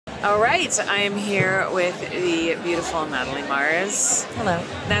All right, I am here with the beautiful Natalie Mars. Hello.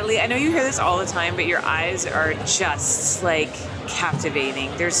 Natalie, I know you hear this all the time, but your eyes are just like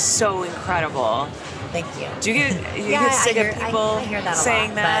captivating. They're so incredible. Thank you. Do you get sick of people I hear that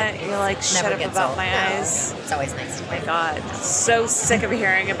saying a lot, that? You're like, shut up about my eyes. It's always nice to Oh my hear. God, so sick of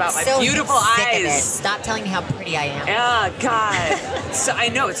hearing about my So beautiful sick of it. eyes. Stop telling me how pretty I am. Oh God, so I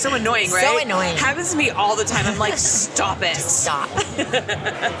know it's so annoying, right? So annoying. Happens to me all the time. I'm like, stop it. Stop.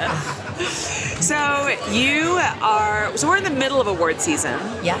 So we're in the middle of award season.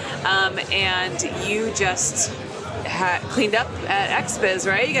 Yeah. And you just cleaned up at XBiz,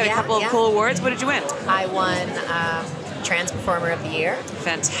 right? You got a couple of cool awards. What did you win? I won Trans Performer of the Year.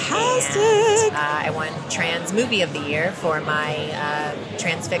 Fantastic. And, I won Trans Movie of the Year for my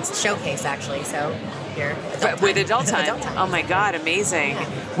Transfixed showcase, actually. So here, With Adulttime. Adulttime. Oh my God, amazing.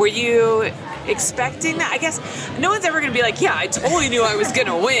 Yeah. Were you expecting that? I guess no one's ever going to be like, yeah, I totally knew I was going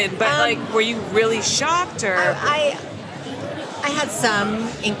to win. But like, were you really shocked or? I had some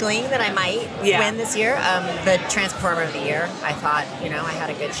inkling that I might win this year. The Transformer of the Year, I thought, I had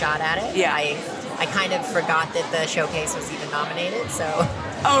a good shot at it. Yeah. I kind of forgot that the showcase was even nominated, so.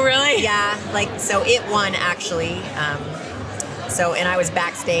 Oh, really? Yeah, so it won, actually. And I was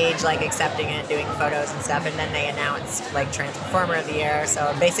backstage, accepting it, doing photos and stuff, and then they announced, Transformer of the Year.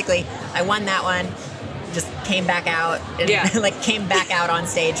 So basically, I won that one. Just came back out and came back out on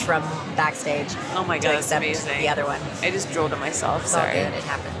stage from backstage. Oh my God, that's amazing. The other one. I just drooled on myself. It's Sorry. all good. It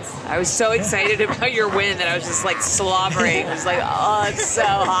happens. I was so excited about your win that I was just slobbering. I was like, oh, it's so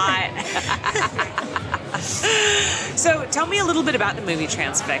hot. So tell me a little bit about the movie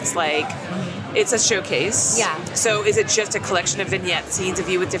Transfixed. It's a showcase. Yeah. So is it just a collection of vignette scenes of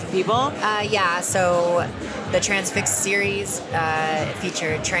you with different people? Yeah, so the Transfixed series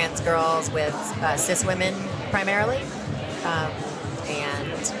featured trans girls with cis women primarily. And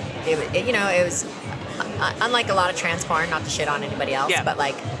it was unlike a lot of trans porn, not to shit on anybody else, but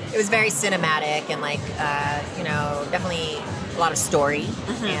it was very cinematic and definitely a lot of story.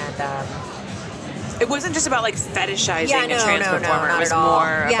 Mm-hmm. And it wasn't just about fetishizing a trans performer. Not it was at all.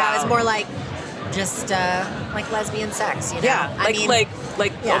 more it was more just lesbian sex, Yeah,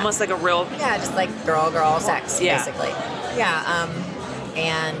 almost like a real... Yeah, just girl sex, basically. Yeah,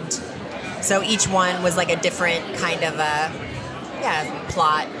 and so each one was a different kind of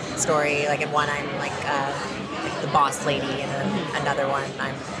plot story. In one, I'm the boss lady, and another one,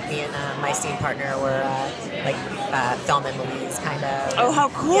 me and my scene partner were Thelma and Louise kind of. Oh, how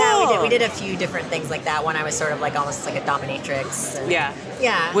cool! Yeah, we did a few different things like that. One, I was sort of almost like a dominatrix. And, yeah.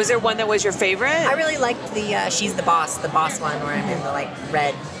 Was there one that was your favorite? I really liked the She's the Boss one where I'm in the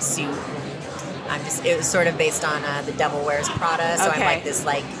red suit. It was sort of based on The Devil Wears Prada, so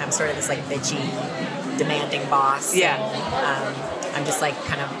I'm sort of this bitchy, demanding boss. Yeah. And, I'm just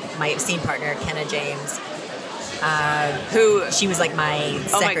kind of my scene partner, Kenna James. She was my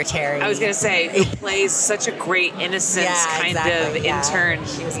secretary. I was gonna say, who plays such a great innocence of intern.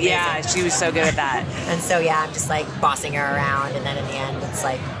 She was amazing. She was so good at that. And so I'm just bossing her around, and then in the end, it's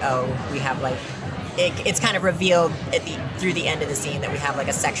we have it's kind of revealed through the end of the scene that we have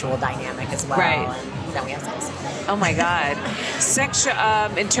a sexual dynamic as well, right? And then we have sex. Oh my God,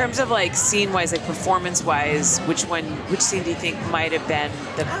 in terms of scene-wise, performance-wise, which scene do you think might have been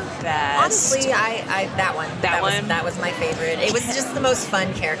the best? Honestly, I that one. That was my favorite. It was just the most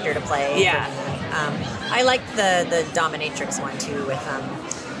fun character to play. Yeah. For me. I liked the dominatrix one too. With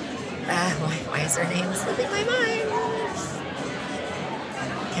why is her name slipping my mind?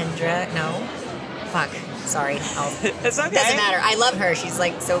 Kendra? No. Fuck. Sorry. It's okay. Doesn't matter. I love her. She's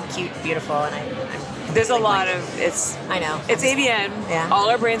so cute, beautiful, and I'm there's a lot of it's. I know. It's AVN. Yeah. All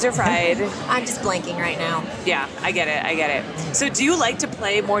our brains are fried. I'm just blanking right now. Yeah, I get it. So, do you like to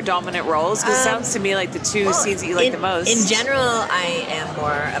play more dominant roles? Because it sounds to me like the two scenes that you like the most. In general, I am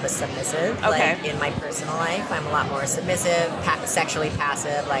more of a submissive. Okay. In my personal life, I'm a lot more submissive, sexually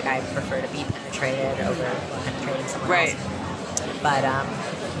passive. I prefer to be penetrated over penetrating someone else. But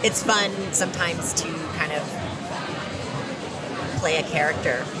it's fun sometimes to kind of play a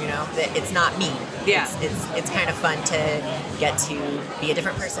character, that it's not me. Yeah. It's kind of fun to get to be a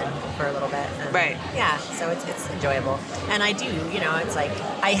different person for a little bit. And right. Yeah, so it's enjoyable. And I do, it's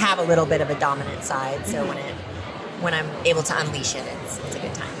I have a little bit of a dominant side, so when I'm able to unleash it, it's a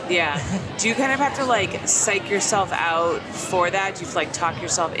good time. Yeah. Do you kind of have to psych yourself out for that? Do you talk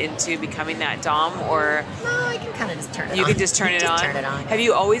yourself into becoming that dom, or? No, I can kind of just turn it on. You can just turn it on? Turn it on. Have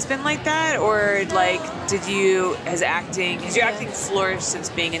you always been like that, or has your acting flourished since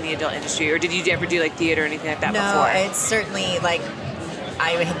being in the adult industry, or did you ever do theither or anything like that before? No, it's certainly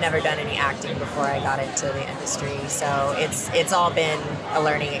I had never done any acting before I got into the industry, so it's all been a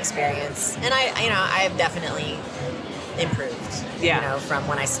learning experience, and I have definitely improved. Yeah. You know, from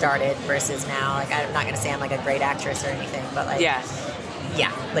when I started versus now. Like, I'm not going to say I'm like a great actress or anything, but like, yeah,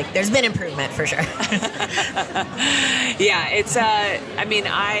 like there's been improvement for sure. Yeah, it's I mean,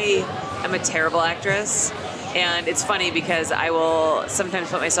 I am a terrible actress. And it's funny because I will sometimes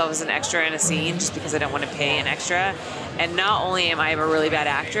put myself as an extra in a scene just because I don't want to pay an extra. And not only am I a really bad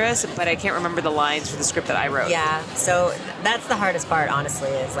actress, but I can't remember the lines for the script that I wrote. Yeah, so that's the hardest part, honestly,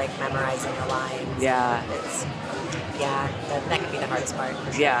 is like memorizing the lines. Yeah. That could be the hardest part.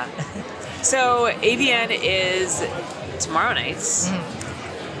 For sure. Yeah. So AVN is tomorrow nights. Mm-hmm.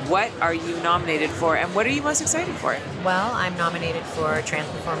 What are you nominated for, and what are you most excited for? Well, I'm nominated for Trans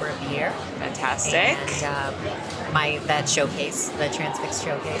Performer of the Year. Fantastic. And that showcase, the Transfix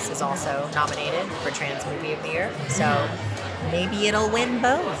showcase, is also nominated for Trans Movie of the Year. So maybe it'll win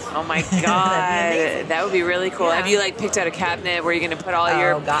both. Oh my God, that would be really cool. Yeah. Have you like picked out a cabinet where you're going to put all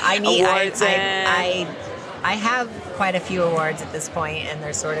your awards in? I have quite a few awards at this point, and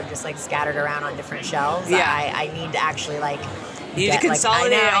they're sort of just like scattered around on different shelves. Yeah. I need to actually like. You need to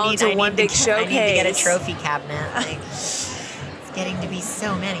consolidate it all into one big showcase. I need to get a trophy cabinet. Like, it's getting to be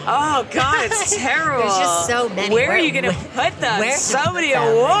so many. Oh God, it's terrible. There's just so many. Where are you going to put them? So many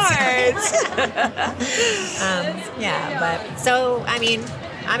awards. But so I mean,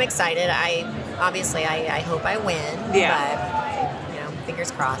 I'm excited. I hope I win. Yeah. But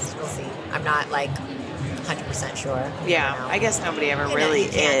fingers crossed. We'll see. I'm not like 100% sure. Yeah, I guess nobody ever really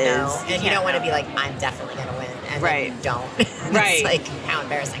is. Know. And you don't want to know. be like, I'm definitely going to win. And right. then you don't. Right. It's like, how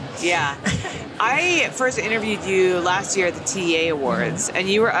embarrassing. Yeah. I first interviewed you last year at the TEA Awards, and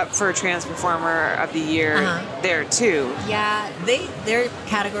you were up for Trans Performer of the Year there too. Yeah, their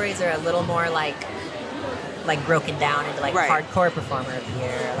categories are a little more like broken down into like hardcore performer of the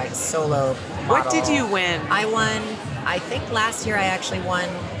year, like solo model. What did you win? I won. I think last year I actually won.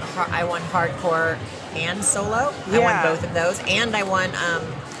 I won hardcore and solo. Yeah. I won both of those, and I won.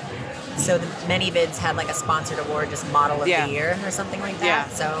 So the Many Vids had like a sponsored award, just model of the year or something like that. Yeah.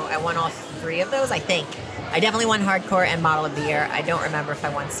 So I won all three of those. I think I definitely won hardcore and model of the year. I don't remember if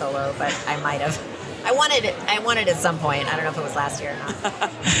I won solo, but I might have. I won it at some point. I don't know if it was last year or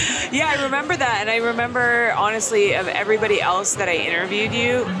not. Yeah, I remember that, and I remember honestly of everybody else that I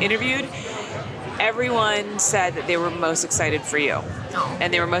interviewed, everyone said that they were most excited for you. Oh.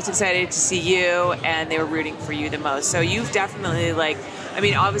 And they were most excited to see you, and they were rooting for you the most. So you've definitely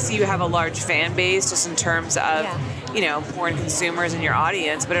obviously you have a large fan base just in terms of, porn consumers in your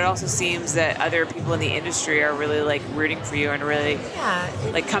audience, but it also seems that other people in the industry are really like rooting for you and really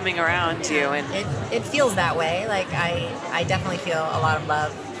coming around to you. And it feels that way. Like I definitely feel a lot of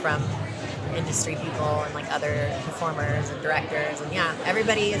love from industry people and like other performers and directors, and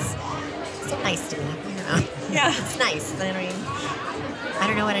everybody is so nice to me. Yeah, it's nice. I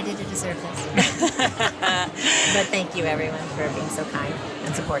don't know what I did to deserve this. But thank you, everyone, for being so kind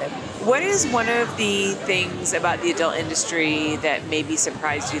and supportive. What is one of the things about the adult industry that maybe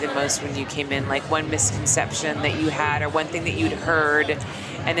surprised you the most when you came in? Like one misconception that you had, or one thing that you'd heard,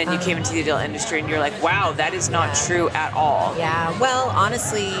 and then you came into the adult industry and you're like, wow, that is not true at all. Yeah, well,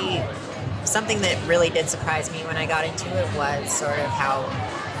 honestly, something that really did surprise me when I got into it was sort of how,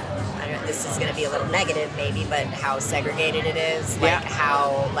 this is going to be a little negative maybe, but how segregated it is. Like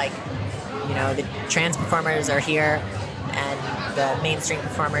how, the trans performers are here and the mainstream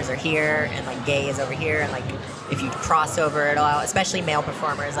performers are here, and like gay is over here, and like if you cross over at all, especially male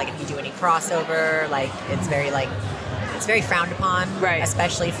performers, like if you do any crossover, like it's very frowned upon, right?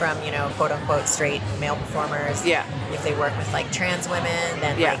 Especially from, quote unquote straight male performers. Yeah. If they work with like trans women,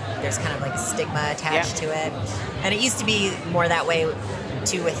 then like there's kind of like stigma attached to it. And it used to be more that way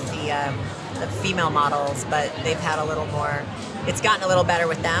too with the female models, but they've had a little more. It's gotten a little better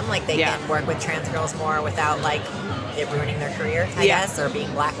with them. Like they can work with trans girls more without like it ruining their career, I guess, or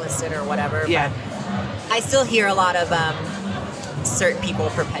being blacklisted or whatever. Yeah. But I still hear a lot of certain people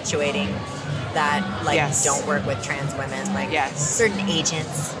perpetuating that don't work with trans women, like certain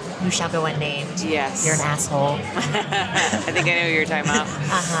agents who shall go unnamed. Yes, you're an asshole. I think I know who you're talking about.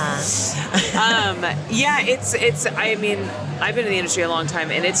 It's. I mean, I've been in the industry a long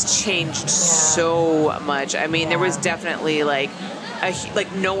time, and it's changed so much. I mean, there was definitely like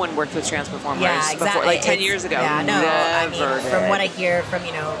no one worked with trans performers before, like 10 years ago. Yeah, no. I mean, from what I hear from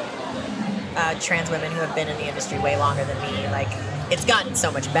trans women who have been in the industry way longer than me, like. It's gotten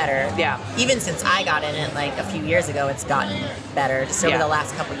so much better. Yeah. Even since I got in it, like a few years ago, it's gotten better. Just over the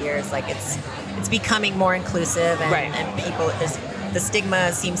last couple of years, like it's becoming more inclusive, and people, there's the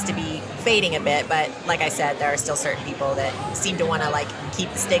stigma seems to be fading a bit, but like I said, there are still certain people that seem to want to like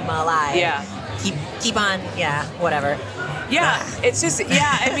keep the stigma alive. Yeah. Keep on, whatever. Yeah, it's just,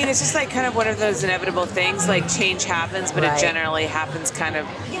 I mean, it's just like kind of one of those inevitable things, like change happens, but it generally happens kind of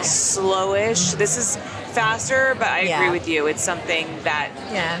slowish. This is faster, but I agree with you. It's something that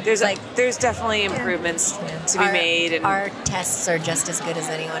there's definitely improvements to be made. And our tests are just as good as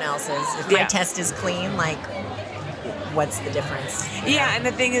anyone else's. If my test is clean, like, what's the difference? Yeah, and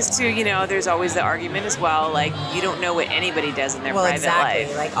the thing is, too, there's always the argument as well, like, you don't know what anybody does in their private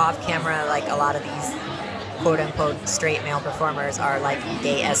life. Like, off camera, like, a lot of these quote-unquote straight male performers are, like,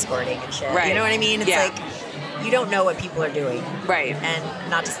 gay escorting and shit. Right. You know what I mean? It's like, you don't know what people are doing. Right. And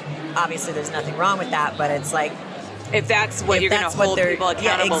not just, obviously, there's nothing wrong with that, but it's like... If that's what you're going to hold people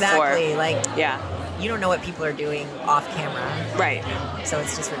accountable for. Like, you don't know what people are doing off camera. Right. So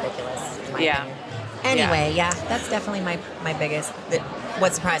it's just ridiculous, in my opinion. Anyway, that's definitely my biggest.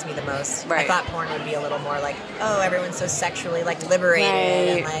 What surprised me the most. Right. I thought porn would be a little more like, oh, everyone's so sexually like liberated,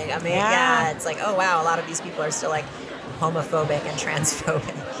 and like, I mean, it's like, oh wow, a lot of these people are still like homophobic and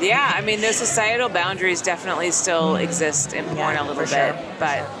transphobic. Yeah, I mean, those societal boundaries definitely still exist in porn a little bit,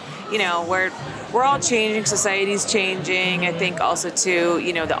 but we're all changing. Society's changing. I think also too,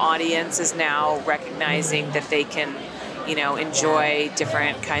 the audience is now recognizing that they can. Enjoy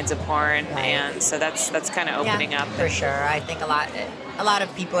different kinds of porn, and so that's kind of opening up. For sure. I think a lot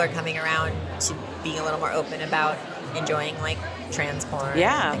of people are coming around to being a little more open about enjoying like trans porn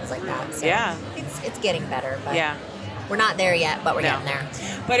and things like that. So it's getting better, but we're not there yet, but we're getting there.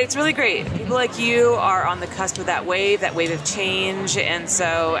 But it's really great. People like you are on the cusp of that wave of change, and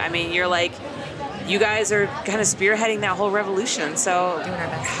so I mean, you guys are kind of spearheading that whole revolution. So doing our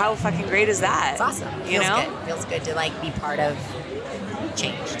best. How fucking great is that? It's awesome. Good. Feels good to like be part of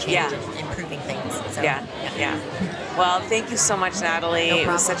change and improving things. So, Well, thank you so much, Natalie. No problem.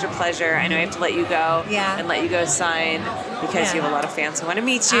 It was such a pleasure. I know I have to let you go and let you go sign because you have a lot of fans who want to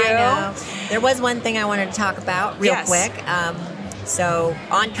meet you. I know. There was one thing I wanted to talk about real quick. So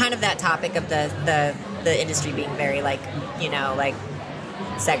on kind of that topic of the industry being very like,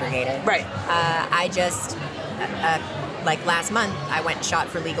 segregated. Right. I just, like last month, I went and shot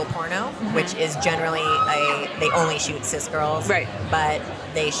for Legal Porno, which is generally they only shoot cis girls. Right. But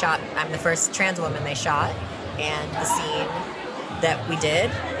I'm the first trans woman they shot, and the scene that we did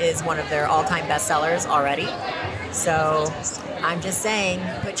is one of their all-time bestsellers already. So I'm just saying,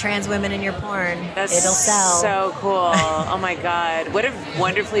 put trans women in your porn. It'll sell. So cool. Oh my God. What a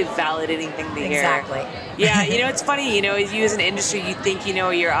wonderfully validating thing to hear. Exactly. Yeah, it's funny, you as an industry, you think you know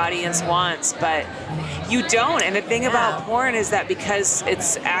what your audience wants, but you don't. And the thing about porn is that because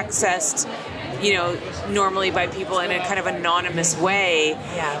it's accessed, normally by people in a kind of anonymous way,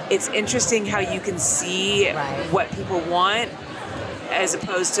 it's interesting how you can see what people want as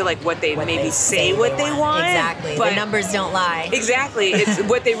opposed to like what they say what they want. Exactly. But the numbers don't lie. Exactly. It's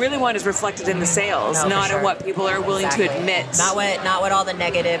what they really want is reflected in the sales, not in what people are willing to admit. Not what all the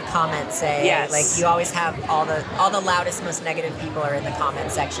negative comments say. Yes. Like you always have all the loudest, most negative people are in the comment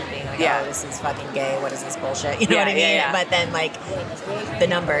section being like, oh, this is fucking gay. What is this bullshit? You know what I mean? Yeah. But then like the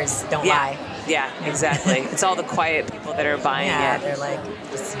numbers don't lie. Yeah, exactly. It's all the quiet people that are buying it. They're like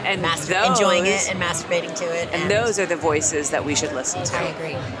enjoying it and masturbating to it. And those are the voices that we should listen to. I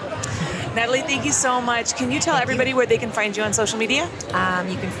agree. Natalie, thank you so much. Can you tell everybody where they can find you on social media?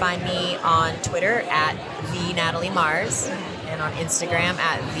 You can find me on Twitter at the Natalie Mars and on Instagram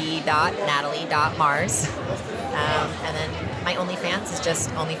at the.natalie.mars. And then my OnlyFans is just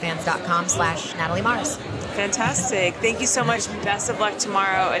onlyfans.com/Natalie Mars. Fantastic. Thank you so much. Best of luck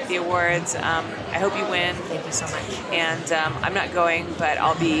tomorrow at the awards. I hope you win. Thank you so much. And I'm not going, but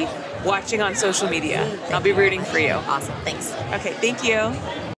I'll be watching on social media. I'll be rooting for you. Awesome. Thanks. Okay. Thank you.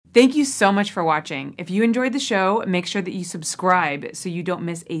 Thank you so much for watching. If you enjoyed the show, make sure that you subscribe so you don't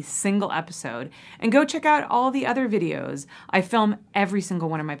miss a single episode. And go check out all the other videos. I film every single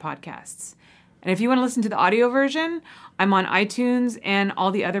one of my podcasts. And if you want to listen to the audio version, I'm on iTunes and all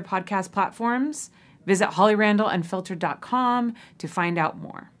the other podcast platforms. Visit hollyrandalunfiltered.com to find out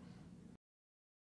more.